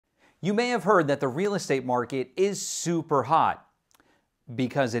You may have heard that the real estate market is super hot,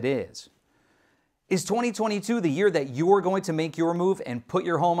 because it is. Is 2022 the year that you are going to make your move and put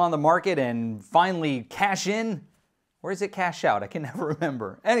your home on the market and finally cash in? Or is it cash out? I can never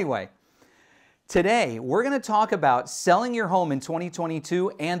remember. Anyway, today we're going to talk about selling your home in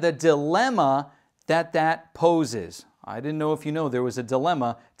 2022 and the dilemma that poses. I didn't know if you know there was a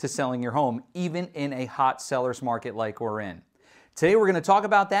dilemma to selling your home, even in a hot seller's market like we're in. Today we're going to talk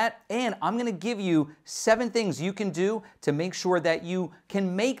about that, and I'm going to give you 7 things you can do to make sure that you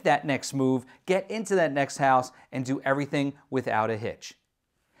can make that next move, get into that next house, and do everything without a hitch.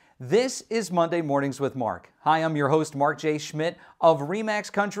 This is Monday Mornings with Mark. Hi, I'm your host, Mark J. Schmidt of RE/MAX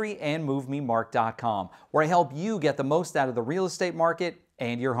Country and MoveMeMark.com, where I help you get the most out of the real estate market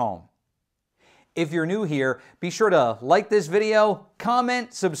and your home. If you're new here, be sure to like this video,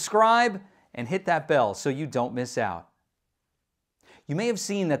 comment, subscribe, and hit that bell so you don't miss out. You may have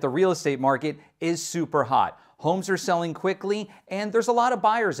seen that the real estate market is super hot. Homes are selling quickly, and there's a lot of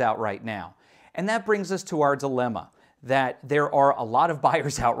buyers out right now. And that brings us to our dilemma, that there are a lot of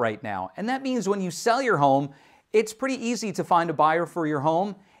buyers out right now. And that means when you sell your home, it's pretty easy to find a buyer for your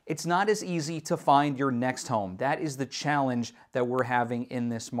home. It's not as easy to find your next home. That is the challenge that we're having in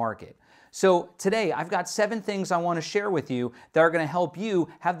this market. So today I've got 7 things I want to share with you that are going to help you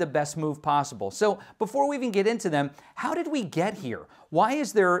have the best move possible. So before we even get into them, how did we get here? Why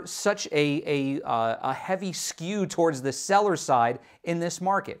is there such a heavy skew towards the seller side in this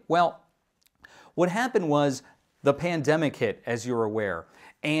market? Well, what happened was the pandemic hit, as you're aware.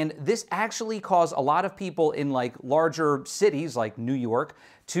 And this actually caused a lot of people in like larger cities like New York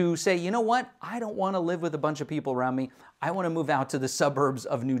to say, you know what, I don't want to live with a bunch of people around me. I want to move out to the suburbs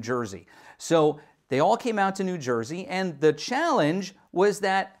of New Jersey. So they all came out to New Jersey, and the challenge was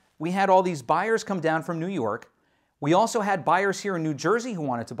that we had all these buyers come down from New York. We also had buyers here in New Jersey who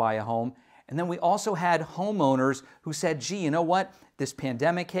wanted to buy a home. And then we also had homeowners who said, gee, you know what, this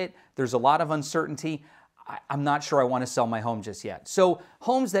pandemic hit, there's a lot of uncertainty. I'm not sure I want to sell my home just yet. So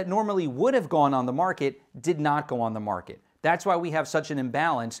homes that normally would have gone on the market did not go on the market. That's why we have such an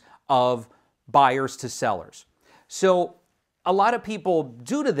imbalance of buyers to sellers. So a lot of people,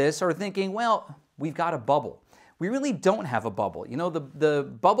 due to this, are thinking, well, we've got a bubble. We really don't have a bubble. You know, the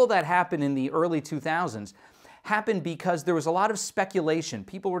bubble that happened in the early 2000s happened because there was a lot of speculation.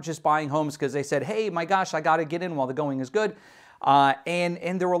 People were just buying homes because they said, hey, my gosh, I got to get in while the going is good.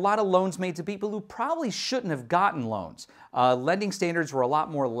 And there were a lot of loans made to people who probably shouldn't have gotten loans. Lending standards were a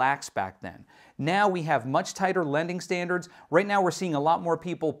lot more lax back then. Now we have much tighter lending standards. Right now we're seeing a lot more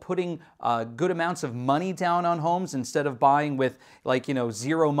people putting good amounts of money down on homes instead of buying with like, you know,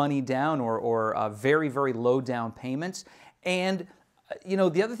 zero money down or very, very low down payments. And you know,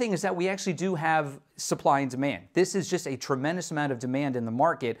 the other thing is that we actually do have supply and demand. This is just a tremendous amount of demand in the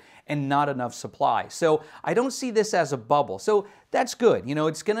market and not enough supply. So I don't see this as a bubble. So that's good. You know,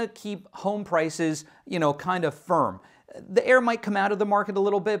 it's going to keep home prices, you know, kind of firm. The air might come out of the market a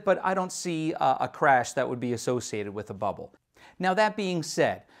little bit, but I don't see a crash that would be associated with a bubble. Now, that being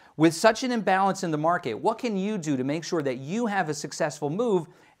said, with such an imbalance in the market, what can you do to make sure that you have a successful move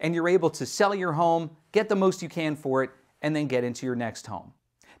and you're able to sell your home, get the most you can for it, and then get into your next home?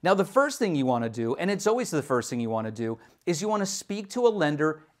 Now, the first thing you want to do, and it's always the first thing you want to do, is you want to speak to a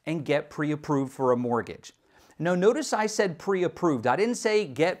lender and get pre-approved for a mortgage. Now, notice I said pre-approved. I didn't say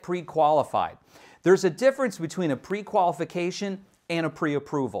get pre-qualified. There's a difference between a pre-qualification and a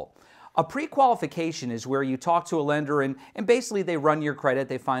pre-approval. A pre-qualification is where you talk to a lender and basically they run your credit,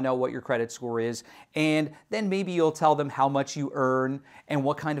 they find out what your credit score is, and then maybe you'll tell them how much you earn and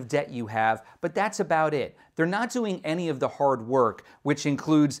what kind of debt you have, but that's about it. They're not doing any of the hard work, which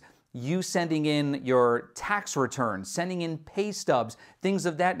includes you sending in your tax returns, sending in pay stubs, things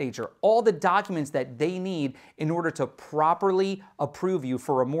of that nature, all the documents that they need in order to properly approve you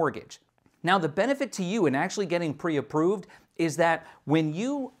for a mortgage. Now, the benefit to you in actually getting pre-approved is that when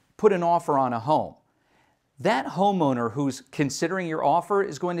you put an offer on a home, that homeowner who's considering your offer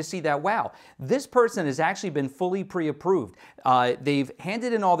is going to see that, wow, this person has actually been fully pre-approved. They've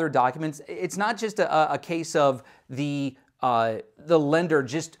handed in all their documents. It's not just a case of the lender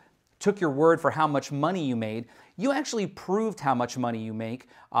just took your word for how much money you made. You actually proved how much money you make,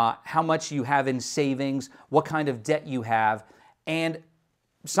 how much you have in savings, what kind of debt you have, and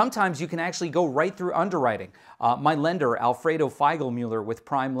sometimes you can actually go right through underwriting. My lender, Alfredo Feigelmuller with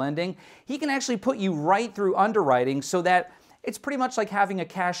Prime Lending, he can actually put you right through underwriting so that it's pretty much like having a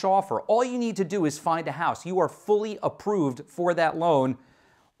cash offer. All you need to do is find a house. You are fully approved for that loan.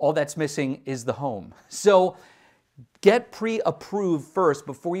 All that's missing is the home. So get pre-approved first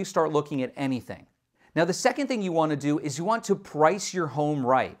before you start looking at anything. Now, the second thing you want to do is you want to price your home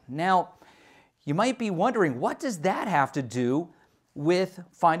right. Now, you might be wondering, what does that have to do with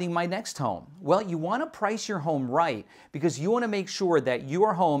finding my next home? Well, you want to price your home right because you want to make sure that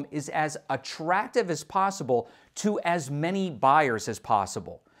your home is as attractive as possible to as many buyers as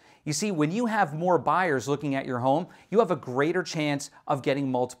possible. You see, when you have more buyers looking at your home, you have a greater chance of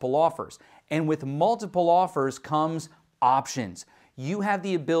getting multiple offers. And with multiple offers comes options. You have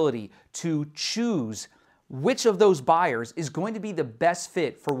the ability to choose which of those buyers is going to be the best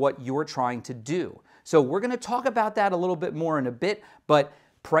fit for what you're trying to do. So we're going to talk about that a little bit more in a bit, but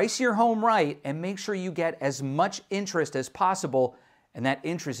price your home right and make sure you get as much interest as possible, and that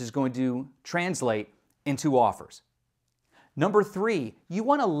interest is going to translate into offers. Number 3, you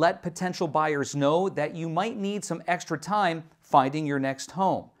want to let potential buyers know that you might need some extra time finding your next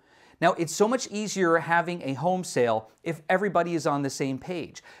home. Now, it's so much easier having a home sale if everybody is on the same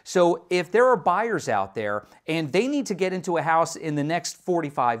page. So if there are buyers out there and they need to get into a house in the next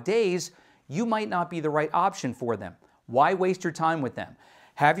 45 days, you might not be the right option for them. Why waste your time with them?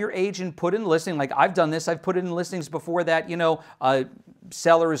 Have your agent put in listing, like I've done this, I've put in listings before that, a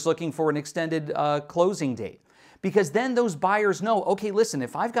seller is looking for an extended closing date. Because then those buyers know, okay, listen,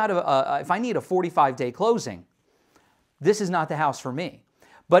 if I need a 45-day closing, this is not the house for me.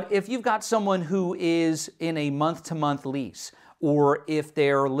 But if you've got someone who is in a month-to-month lease, or if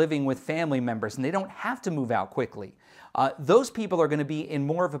they're living with family members and they don't have to move out quickly, those people are going to be in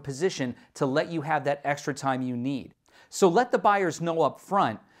more of a position to let you have that extra time you need. So let the buyers know up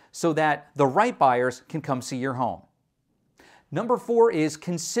front so that the right buyers can come see your home. Number 4 is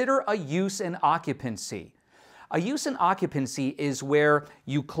consider a use and occupancy. A use and occupancy is where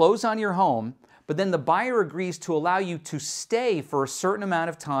you close on your home, but then the buyer agrees to allow you to stay for a certain amount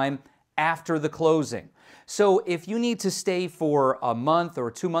of time after the closing. So if you need to stay for a month or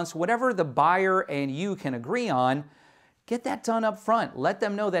 2 months, whatever the buyer and you can agree on, get that done up front. Let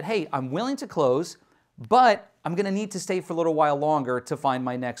them know that, hey, I'm willing to close, but I'm going to need to stay for a little while longer to find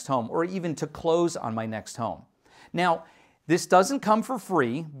my next home or even to close on my next home. Now, this doesn't come for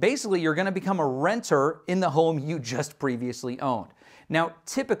free. Basically, you're going to become a renter in the home you just previously owned. Now,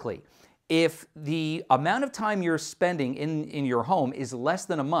 typically, if the amount of time you're spending in your home is less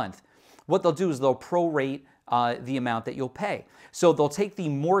than a month, what they'll do is they'll prorate the amount that you'll pay. So they'll take the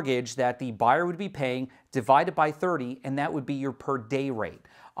mortgage that the buyer would be paying, divide it by 30, and that would be your per day rate.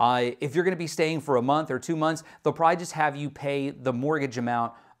 If you're going to be staying for a month or 2 months, they'll probably just have you pay the mortgage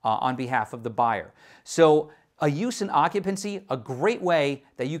amount on behalf of the buyer. So a use and occupancy, a great way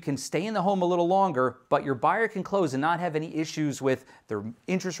that you can stay in the home a little longer, but your buyer can close and not have any issues with their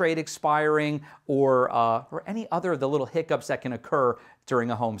interest rate expiring or any other of the little hiccups that can occur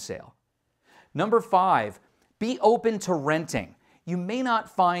during a home sale. Number 5, be open to renting. You may not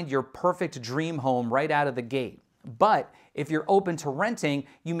find your perfect dream home right out of the gate, but if you're open to renting,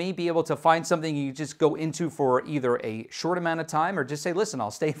 you may be able to find something you just go into for either a short amount of time or just say, listen, I'll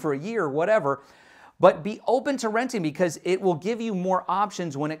stay for a year or whatever. But be open to renting because it will give you more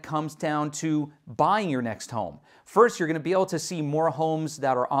options when it comes down to buying your next home. First, you're going to be able to see more homes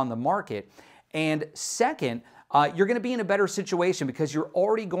that are on the market. And second, you're going to be in a better situation because you're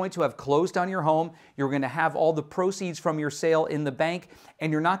already going to have closed on your home. You're going to have all the proceeds from your sale in the bank,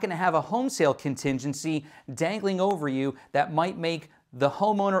 and you're not going to have a home sale contingency dangling over you that might make the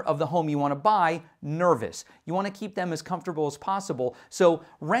homeowner of the home you want to buy nervous. You want to keep them as comfortable as possible. So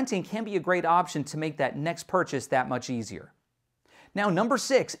renting can be a great option to make that next purchase that much easier. Now, number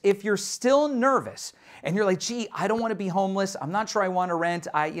 6, if you're still nervous and you're like, gee, I don't want to be homeless, I'm not sure I want to rent,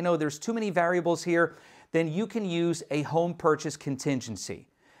 there's too many variables here, then you can use a home purchase contingency.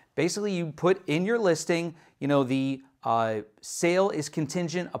 Basically, you put in your listing, the sale is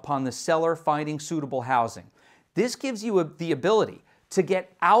contingent upon the seller finding suitable housing. This gives you the ability to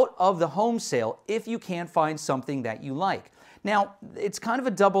get out of the home sale if you can't find something that you like. Now, it's kind of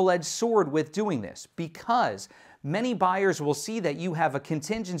a double-edged sword with doing this because many buyers will see that you have a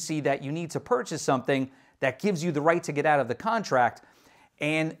contingency that you need to purchase something that gives you the right to get out of the contract,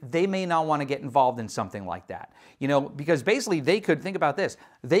 and they may not want to get involved in something like that. Because basically they could, think about this,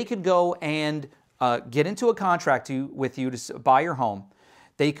 they could go and get into a contract with you to buy your home.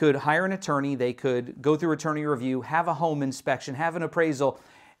 They could hire an attorney, they could go through attorney review, have a home inspection, have an appraisal,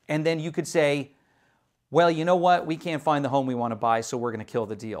 and then you could say, well, you know what, we can't find the home we want to buy, so we're going to kill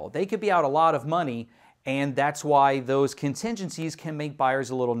the deal. They could be out a lot of money, and that's why those contingencies can make buyers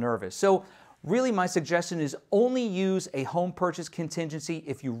a little nervous. So really my suggestion is only use a home purchase contingency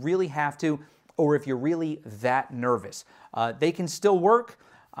if you really have to or if you're really that nervous. They can still work,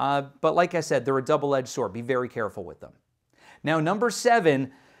 but like I said, they're a double-edged sword. Be very careful with them. Now, number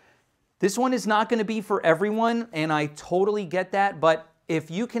 7, This one is not going to be for everyone, and I totally get that, but if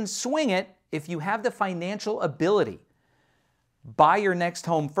you can swing it, if you have the financial ability, buy your next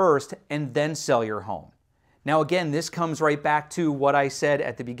home first and then sell your home. Now again, this comes right back to what I said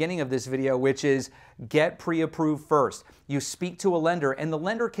at the beginning of this video, which is get pre-approved first. You speak to a lender and the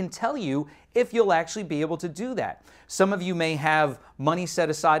lender can tell you if you'll actually be able to do that. Some of you may have money set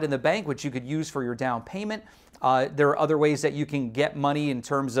aside in the bank, which you could use for your down payment. There are other ways that you can get money in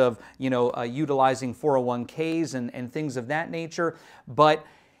terms of, utilizing 401ks and things of that nature. But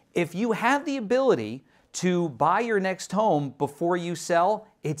if you have the ability to buy your next home before you sell,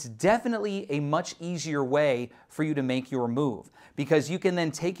 it's definitely a much easier way for you to make your move, because you can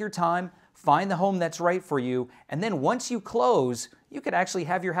then take your time, find the home that's right for you, and then once you close, you could actually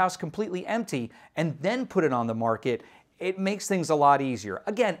have your house completely empty and then put it on the market. It makes things a lot easier.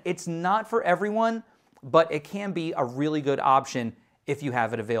 Again, it's not for everyone, but it can be a really good option if you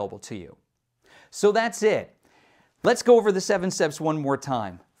have it available to you. So that's it. Let's go over the 7 steps one more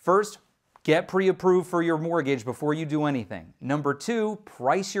time. First, get pre-approved for your mortgage before you do anything. Number 2,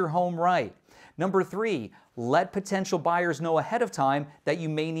 price your home right. Number 3, let potential buyers know ahead of time that you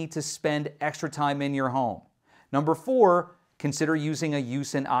may need to spend extra time in your home. Number 4, consider using a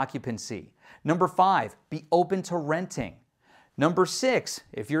use and occupancy. Number 5, be open to renting. Number 6,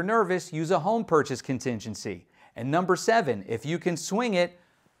 if you're nervous, use a home purchase contingency. And number 7, if you can swing it,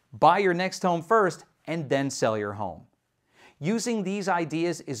 buy your next home first and then sell your home. Using these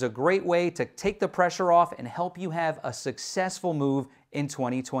ideas is a great way to take the pressure off and help you have a successful move in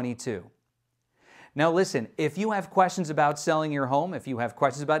 2022. Now listen, if you have questions about selling your home, if you have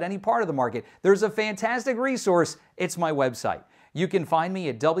questions about any part of the market, there's a fantastic resource. It's my website. You can find me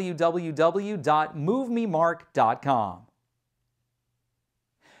at www.MoveMeMark.com.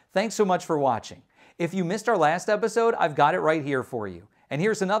 Thanks so much for watching. If you missed our last episode, I've got it right here for you. And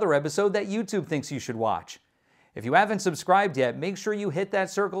here's another episode that YouTube thinks you should watch. If you haven't subscribed yet, make sure you hit that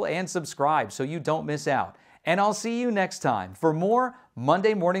circle and subscribe so you don't miss out. And I'll see you next time for more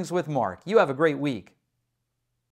Monday Mornings with Mark. You have a great week.